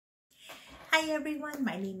Hi everyone,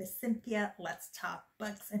 my name is Cynthia. Let's talk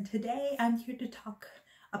books, and today I'm here to talk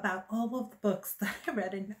about all of the books that I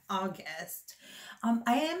read in August.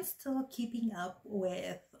 I am still keeping up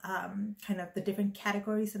with kind of the different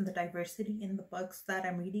categories and the diversity in the books that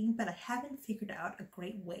I'm reading, but I haven't figured out a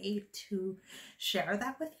great way to share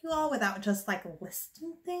that with you all without just like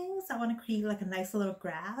listing things. I want to create like a nice little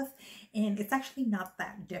graph, and it's actually not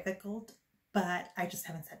that difficult, but I just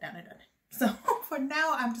haven't sat down and done it. So for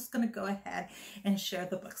now, I'm just going to go ahead and share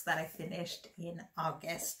the books that I finished in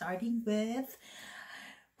August, starting with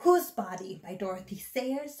Whose Body by Dorothy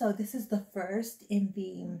Sayers. So this is the first in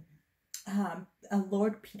the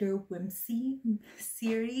Lord Peter Wimsey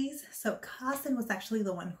series. So Cousin was actually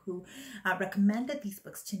the one who recommended these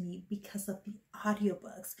books to me because of the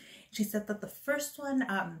audiobooks. She said that the first one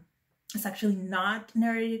is actually not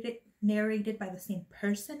narrated by the same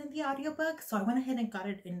person in the audiobook, so I went ahead and got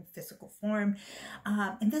it in physical form,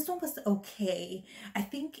 and this one was okay. I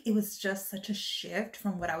think it was just such a shift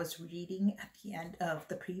from what I was reading at the end of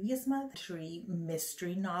the previous month.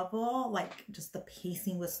 Mystery novel, like just the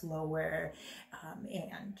pacing was slower,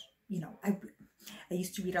 and you know, I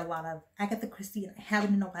used to read a lot of Agatha Christie and I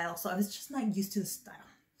haven't in a while, so I was just not used to the style.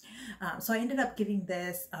 So I ended up giving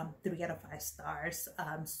this 3 out of 5 stars.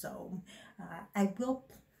 I will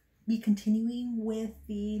be continuing with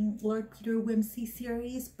the Lord Peter Wimsey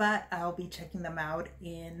series, but I'll be checking them out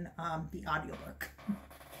in the audiobook.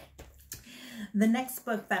 The next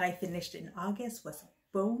book that I finished in August was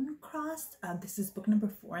Bone Crossed. This is book number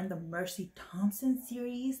 4 in the Mercy Thompson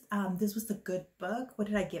series. This was a good book. What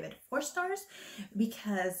did I give it? 4 stars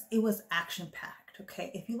because it was action-packed.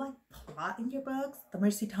 Okay, if you like plot in your books, the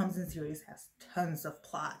Mercy Thompson series has tons of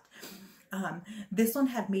plot. This one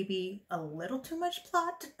had maybe a little too much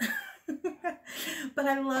plot, but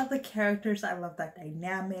I love the characters. I love the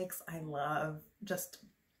dynamics. I love just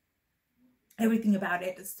everything about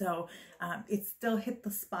it. So it still hit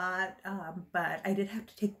the spot, but I did have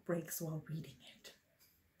to take breaks while reading it.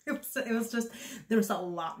 It was just, there was a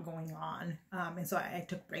lot going on, and so I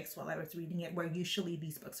took breaks while I was reading it, where usually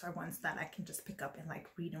these books are ones that I can just pick up and like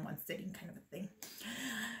read in one sitting kind of a thing.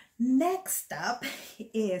 Next up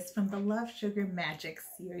is from the Love Sugar Magic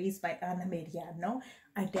series by Meriano,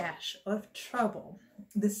 A Dash of Trouble.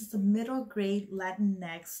 This is a middle grade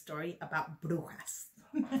Latinx story about brujas.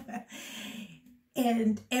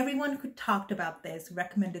 And everyone who talked about this,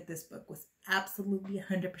 recommended this book, was absolutely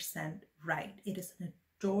 100% right. It is an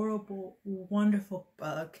adorable, wonderful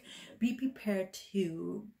book. Be prepared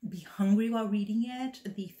to be hungry while reading it.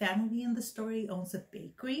 The family in the story owns a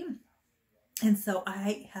bakery, and so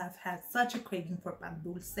I have had such a craving for pan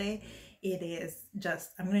dulce. It is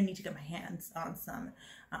just, I'm gonna need to get my hands on some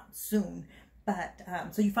soon. But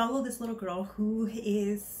so you follow this little girl who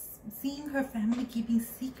is seeing her family keeping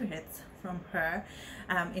secrets from her,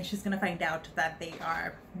 and she's gonna find out that they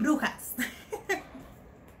are brujas.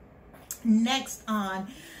 Next on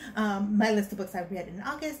my list of books I read in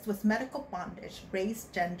August was Medical Bondage, Race,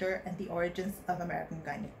 Gender, and the Origins of American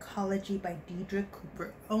Gynecology by Deirdre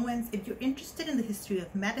Cooper Owens. If you're interested in the history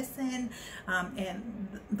of medicine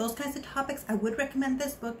and those kinds of topics, I would recommend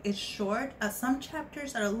this book. It's short. Some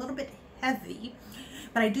chapters are a little bit heavy,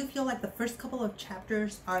 but I do feel like the first couple of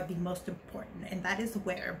chapters are the most important, and that is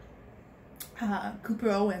where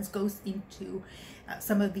Cooper Owens goes into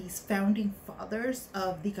some of these founding fathers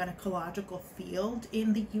of the gynecological field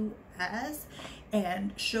in the U.S.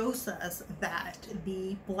 and shows us that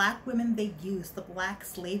the black women they used, the black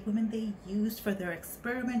slave women they used for their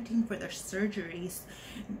experimenting, for their surgeries,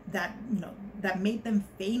 that, you know, that made them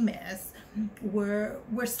famous, were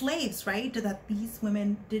slaves, right? That these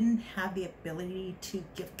women didn't have the ability to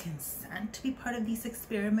give consent to be part of these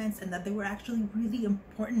experiments, and that they were actually really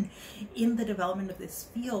important in the development of this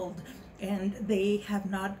field, and they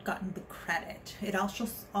have not gotten the credit. It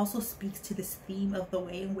also speaks to this theme of the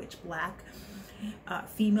way in which black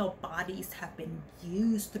female bodies have been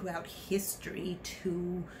used throughout history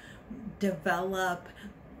to develop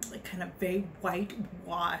kind of very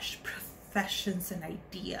whitewashed professions and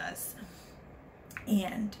ideas,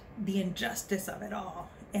 and the injustice of it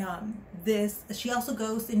all. She also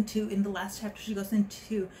goes into, in the last chapter, she goes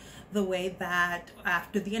into the way that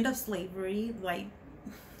after the end of slavery, like,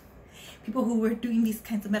 people who were doing these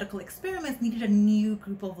kinds of medical experiments needed a new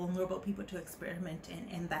group of vulnerable people to experiment in,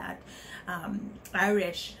 and that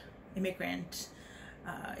Irish immigrants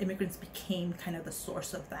became kind of the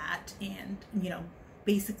source of that, and, you know,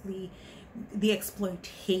 basically the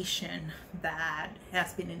exploitation that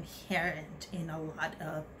has been inherent in a lot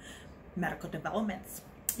of medical developments.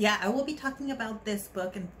 yeah, I will be talking about this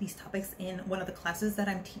book and these topics in one of the classes that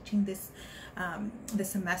I'm teaching this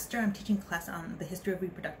semester. I'm teaching a class on the history of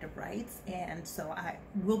reproductive rights, and so I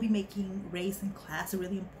will be making race in class a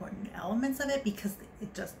really important elements of it, because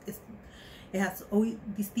it has always,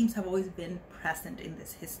 these themes have always been present in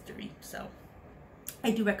this history. So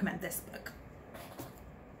I do recommend this book.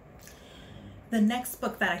 The next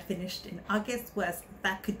book that I finished in August was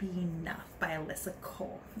That Could Be Enough by Alyssa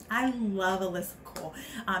Cole. I love Alyssa Cole.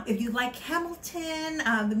 If you like Hamilton,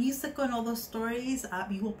 the musical and all those stories,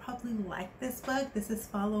 you will probably like this book. This is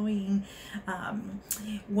following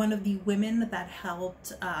one of the women that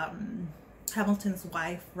helped Hamilton's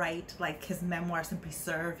wife write like his memoirs and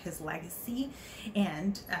preserve his legacy,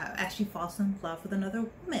 and as she falls in love with another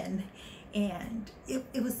woman. And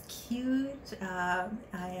it was cute,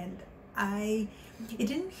 and it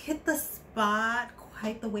didn't hit the spot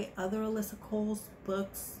quite the way other Alyssa Cole's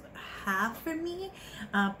books have for me,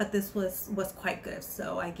 but this was quite good,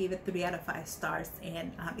 so I gave it 3 out of 5 stars.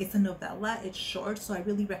 And it's a novella, it's short, so I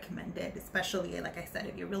really recommend it, especially, like I said,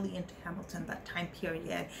 if you're really into Hamilton, that time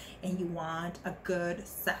period, and you want a good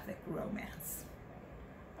sapphic romance.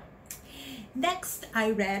 Next,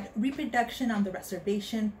 I read Reproduction on the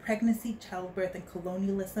Reservation, Pregnancy, Childbirth, and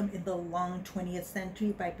Colonialism in the Long 20th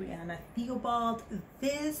Century by Brianna Theobald.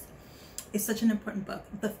 This is such an important book.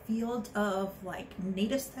 The field of like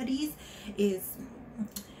Native studies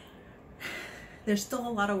there's still a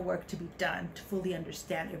lot of work to be done to fully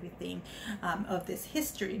understand everything of this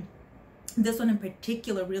history. This one in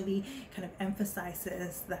particular really kind of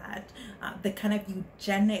emphasizes that the kind of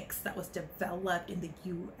eugenics that was developed in the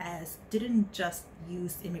U.S. didn't just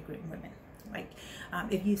use immigrant women. Like,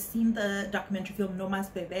 if you've seen the documentary film No Más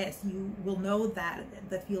Bebés, you will know that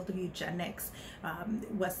the field of eugenics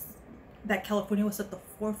that California was at the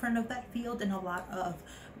forefront of that field, and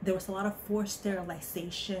there was a lot of forced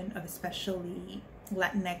sterilization of especially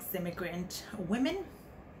Latinx immigrant women.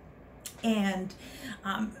 And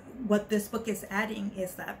what this book is adding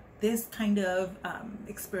is that this kind of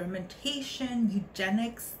experimentation,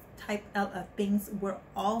 eugenics type of things were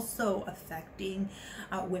also affecting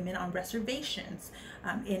women on reservations.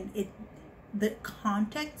 And the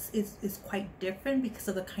context is quite different because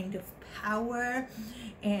of the kind of power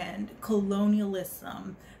and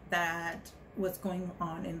colonialism that was going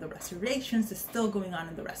on in the reservations, is still going on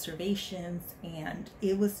in the reservations. And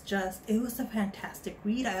it was a fantastic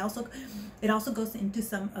read. It also goes into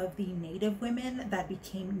some of the Native women that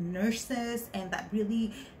became nurses, and that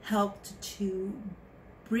really helped to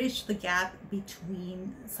bridge the gap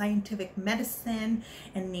between scientific medicine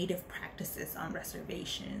and Native practices on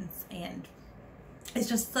reservations. And it's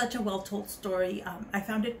just such a well-told story. I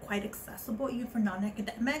found it quite accessible even for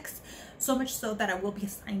non-academics, so much so that I will be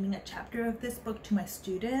assigning a chapter of this book to my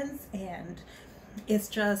students. And it's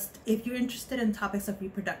just, if you're interested in topics of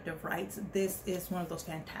reproductive rights, this is one of those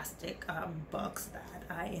fantastic books that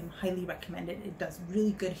I am highly recommended. It does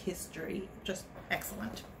really good history, just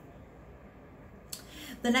excellent.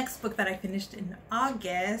 The next book that I finished in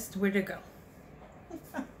August, where'd it go?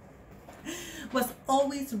 Was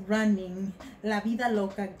Always Running, La Vida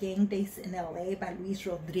Loca, Gang Days in LA by Luis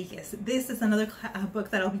Rodriguez. This is another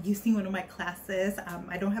book that I'll be using in one of my classes.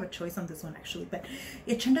 I don't have a choice on this one actually, but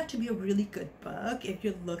it turned out to be a really good book. If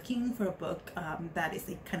you're looking for a book that is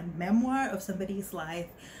a kind of memoir of somebody's life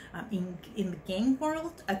in the gang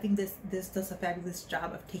world, I think this does a fabulous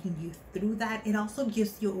job of taking you through that. It also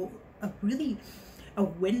gives you a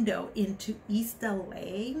window into East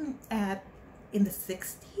LA in the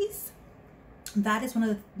 60s. That is one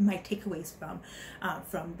of my takeaways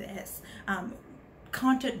from this.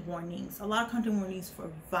 Content warnings, a lot of content warnings for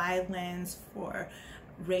violence, for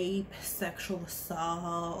rape, sexual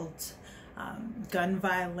assault, gun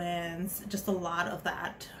violence, just a lot of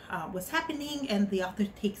that was happening, and the author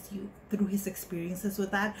takes you through his experiences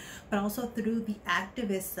with that, but also through the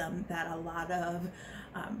activism that a lot of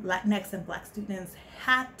Latinx and Black students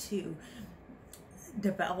had to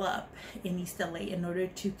develop in East LA in order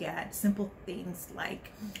to get simple things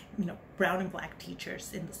like, brown and Black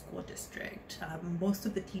teachers in the school district. Most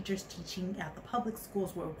of the teachers teaching at the public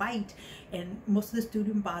schools were white, and most of the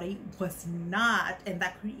student body was not, and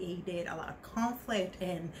that created a lot of conflict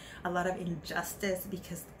and a lot of injustice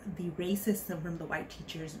because the racism from the white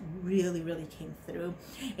teachers really came through,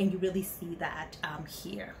 and you really see that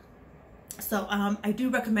here. So I do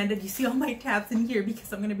recommend it. You see all my tabs in here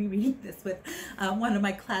because I'm going to be reading this with one of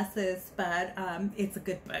my classes, but it's a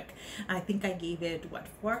good book. I think I gave it,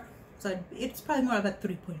 4? So it's probably more of a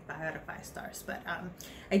 3.5 out of 5 stars, but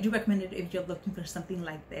I do recommend it if you're looking for something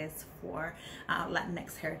like this for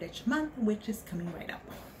Latinx Heritage Month, which is coming right up.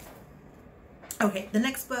 Okay, the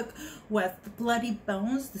next book was The Bloody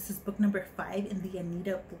Bones. This is book number 5 in the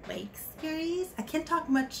Anita Blake series. I can't talk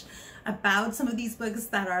much about some of these books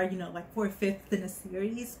that are, you know, like 4/5 in a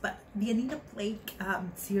series, but the Anita Blake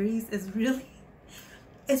series is really,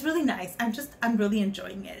 it's really nice. I'm really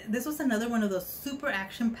enjoying it. This was another one of those super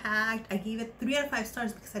action-packed. I gave it 3 out of 5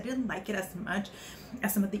 stars because I didn't like it as much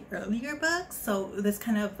as some of the earlier books. So this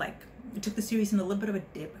kind of like took the series in a little bit of a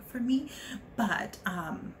dip for me, but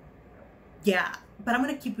yeah, but I'm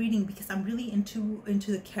gonna keep reading because I'm really into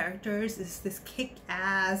the characters. It's this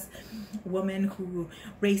kick-ass woman who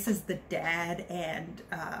raises the dead and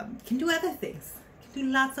can do other things, can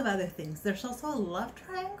do lots of other things. There's also a love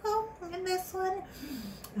triangle in this one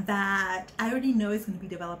that I already know is going to be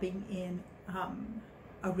developing in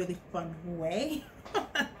a really fun way. So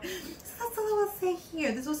that's all I will say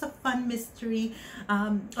here. This was a fun mystery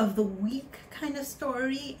of the week kind of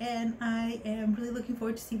story, and I am really looking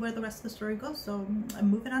forward to see where the rest of the story goes. So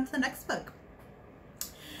I'm moving on to the next book.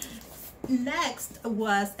 Next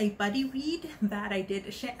was a buddy read that I did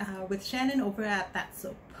with Shannon over at That's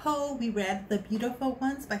So Poe. We read The Beautiful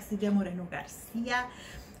Ones by Silvia Moreno-Garcia.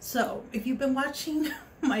 So if you've been watching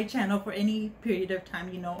my channel for any period of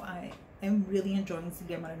time, you know I am really enjoying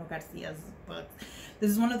Silvia Moreno-Garcia's books.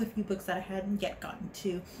 This is one of the few books that I hadn't yet gotten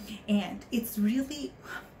to, and it's really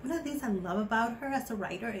one of the things I love about her as a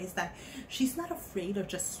writer is that she's not afraid of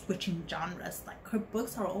just switching genres. Like, her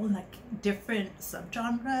books are all in like different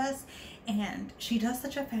subgenres, and she does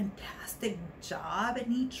such a fantastic job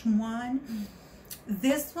in each one.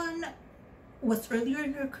 This one was earlier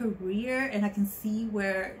in her career, and I can see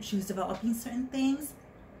where she was developing certain things.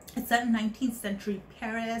 It's set in 19th century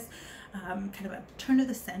Paris, kind of at the turn of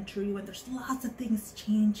the century, when there's lots of things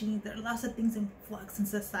changing, there are lots of things in flux in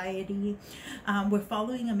society. We're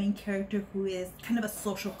following a main character who is kind of a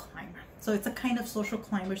social climber. So it's a kind of social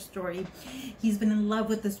climber story. He's been in love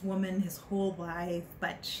with this woman his whole life,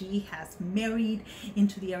 but she has married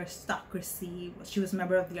into the aristocracy. She was a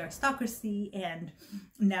member of the aristocracy, and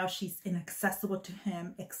now she's inaccessible to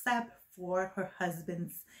him except for her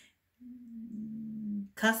husband's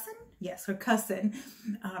cousin. Yes, her cousin,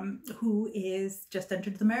 who is just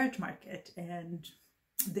entered the marriage market, and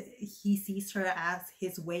he sees her as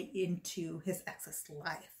his way into his ex's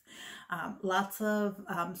life. Lots of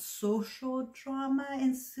social drama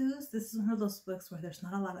ensues. This is one of those books where there's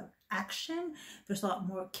not a lot of action. There's a lot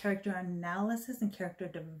more character analysis and character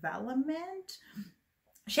development.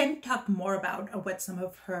 Shannon talked more about what some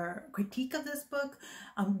of her critique of this book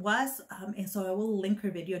was, and so I will link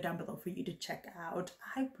her video down below for you to check out.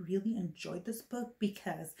 I really enjoyed this book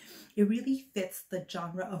because it really fits the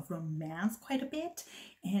genre of romance quite a bit,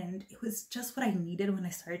 and it was just what I needed when I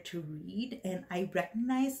started to read, and I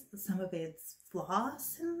recognized some of its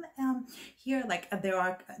flaws in here. Like,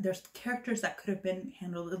 there's characters that could have been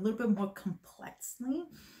handled a little bit more complexly,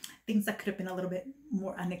 things that could have been a little bit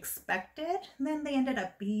more unexpected than they ended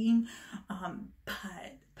up being,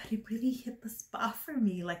 but it really hit the spot for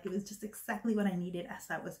me. Like, it was just exactly what I needed as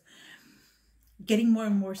I was getting more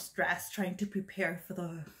and more stressed trying to prepare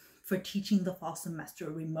for teaching the fall semester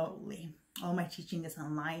remotely. All my teaching is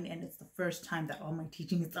online, and it's the first time that all my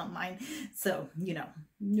teaching is online, so you know,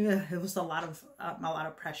 it was a lot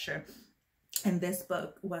of pressure, and this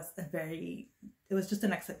book was it was just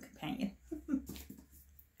an excellent companion.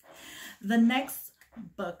 The next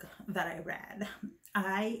book that I read,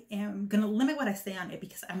 I am going to limit what I say on it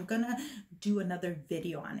because I'm going to do another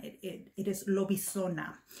video on it. It is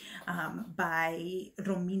Lobizona by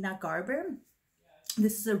Romina Garber.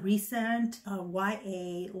 This is a recent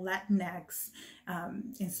YA Latinx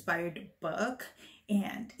inspired book,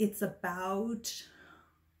 and it's about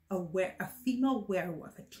a female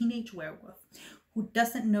werewolf, a teenage werewolf, who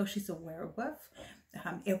doesn't know she's a werewolf.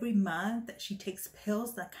 Every month she takes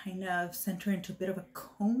pills that kind of send her into a bit of a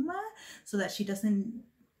coma so that she doesn't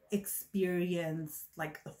experience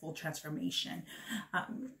like the full transformation.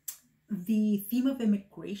 The theme of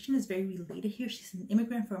immigration is very related here. She's an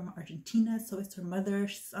immigrant from Argentina, so is her mother.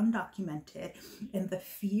 She's undocumented, and the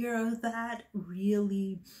fear of that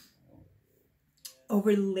really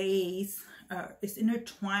overlays, is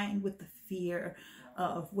intertwined with the fear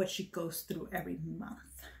of what she goes through every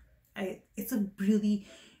month. It's a really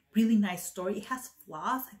nice story. It has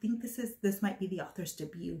flaws. I think this might be the author's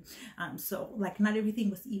debut. So like, not everything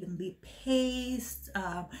was evenly paced.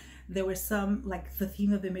 There were some, like, the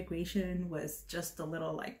theme of immigration was just a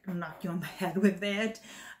little like knock you on the head with it.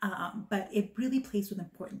 But it really plays with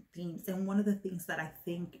important themes. And one of the things that I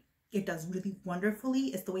think it does really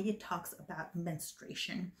wonderfully is the way it talks about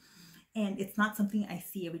menstruation. And it's not something I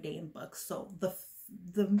see every day in books. So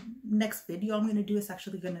the next video I'm going to do is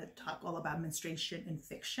actually going to talk all about menstruation in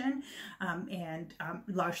fiction, and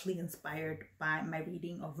largely inspired by my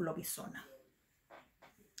reading of Lobizona.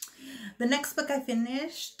 The next book I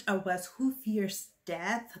finished was Who Fears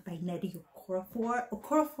Death by Nnedi Okorafor.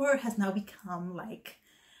 Okorafor has now become like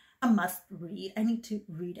a must read. I need to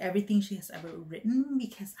read everything she has ever written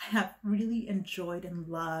because I have really enjoyed and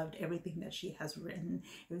loved everything that she has written,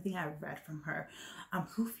 everything I've read from her.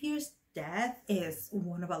 Who Fears Death is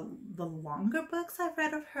one of the longer books I've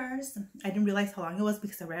read of hers. I didn't realize how long it was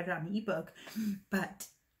because I read it on ebook, but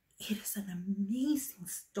it is an amazing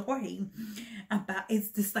story about, it's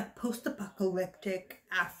this like post-apocalyptic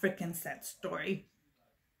African set story,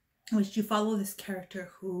 which you follow this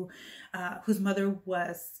character who whose mother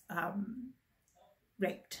was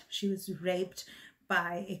raped. She was raped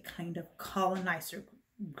by a kind of colonizer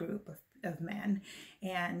group of men,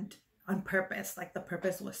 and on purpose, like the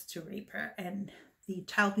purpose was to rape her. And the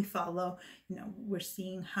child we follow, you know, we're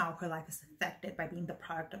seeing how her life is affected by being the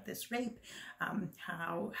product of this rape,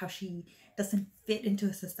 how she doesn't fit into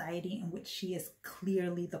a society in which she is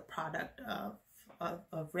clearly the product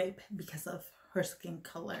of rape because of her skin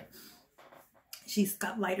color. She's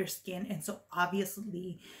got lighter skin and so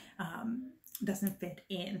obviously doesn't fit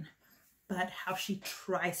in, but how she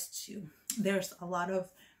tries to. There's a lot of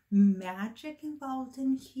magic involved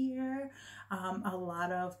in here, a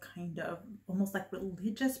lot of kind of almost like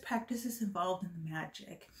religious practices involved in the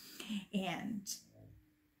magic, and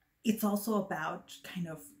it's also about kind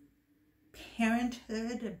of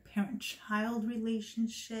parenthood and parent-child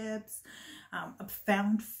relationships, a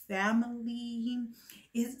found family.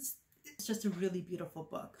 It's just a really beautiful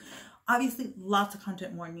book. Obviously, lots of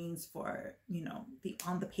content warnings for, you know, the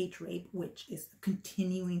on-the-page rape, which is a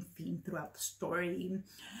continuing theme throughout the story,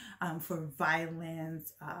 for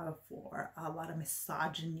violence, for a lot of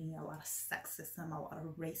misogyny, a lot of sexism, a lot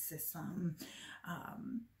of racism.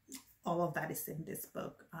 All of that is in this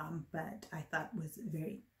book, but I thought was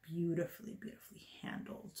very beautifully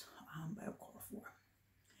handled by Okorafor.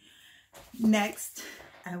 Next,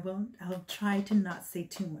 I'll try to not say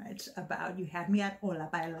too much about You Had Me at Hola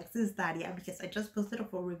by Alexis, Daria, because I just posted a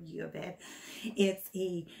full review of it. It's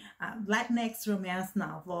a Latinx romance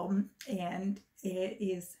novel, and it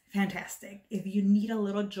is fantastic. If you need a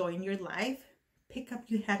little joy in your life, pick up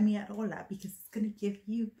You Had Me at Hola, because it's going to give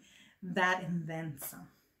you that and then some.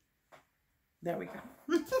 There we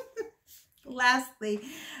go. Lastly,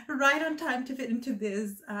 right on time to fit into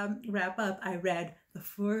this wrap up, I read The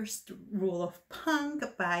First Rule of Punk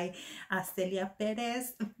by Celia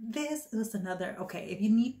Perez. This was another, okay, if you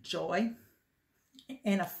need joy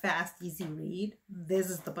and a fast, easy read, this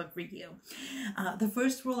is the book for you. The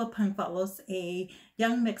First Rule of Punk follows a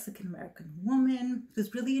young Mexican-American woman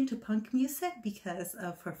who's really into punk music because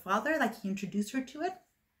of her father, like he introduced her to it.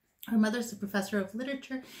 Her mother's a professor of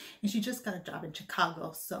literature and she just got a job in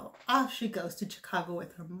Chicago. So off she goes to Chicago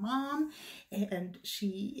with her mom, and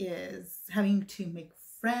she is having to make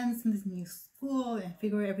friends in this new school and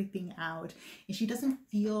figure everything out. And she doesn't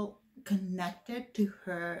feel connected to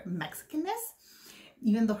her Mexicanness,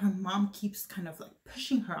 even though her mom keeps kind of like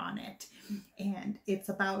pushing her on it. And it's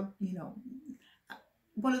about, you know,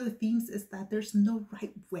 one of the themes is that there's no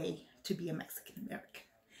right way to be a Mexican American.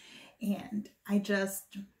 And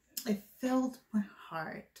it filled my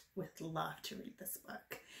heart with love to read this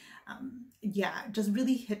book. Yeah, just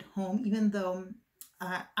really hit home, even though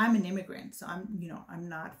I'm an immigrant, so I'm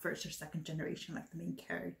not first or second generation like the main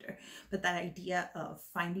character, but that idea of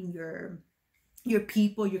finding your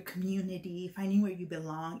people, your community, finding where you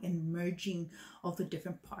belong, and merging all the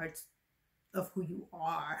different parts of who you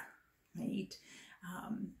are, right?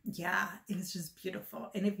 Yeah, it was just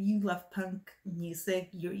beautiful. And if you love punk music,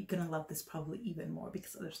 you're gonna love this probably even more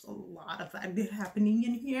because there's a lot of that happening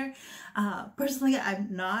in here. Personally,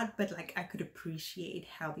 I'm not, but like I could appreciate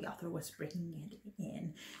how the author was bringing it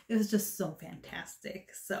in. It was just so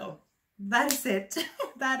fantastic. So that is it.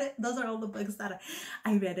 Those are all the books that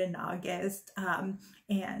I read in August.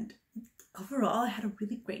 And overall, I had a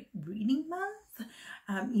really great reading month.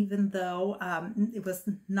 Even though it was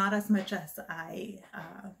not as much as I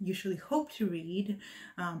usually hope to read,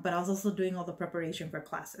 but I was also doing all the preparation for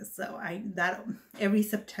classes. So every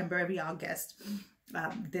September, every August,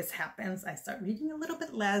 this happens. I start reading a little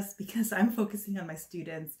bit less because I'm focusing on my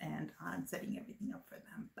students and on setting everything up for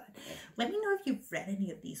them. But let me know if you've read any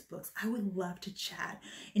of these books. I would love to chat.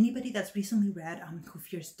 Anybody that's recently read Who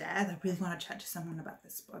Fears Death, I really want to chat to someone about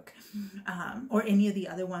this book. Or any of the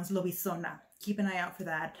other ones, Lobizona. Keep an eye out for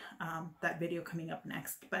that video coming up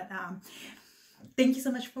next. But thank you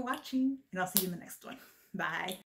so much for watching, and I'll see you in the next one. Bye.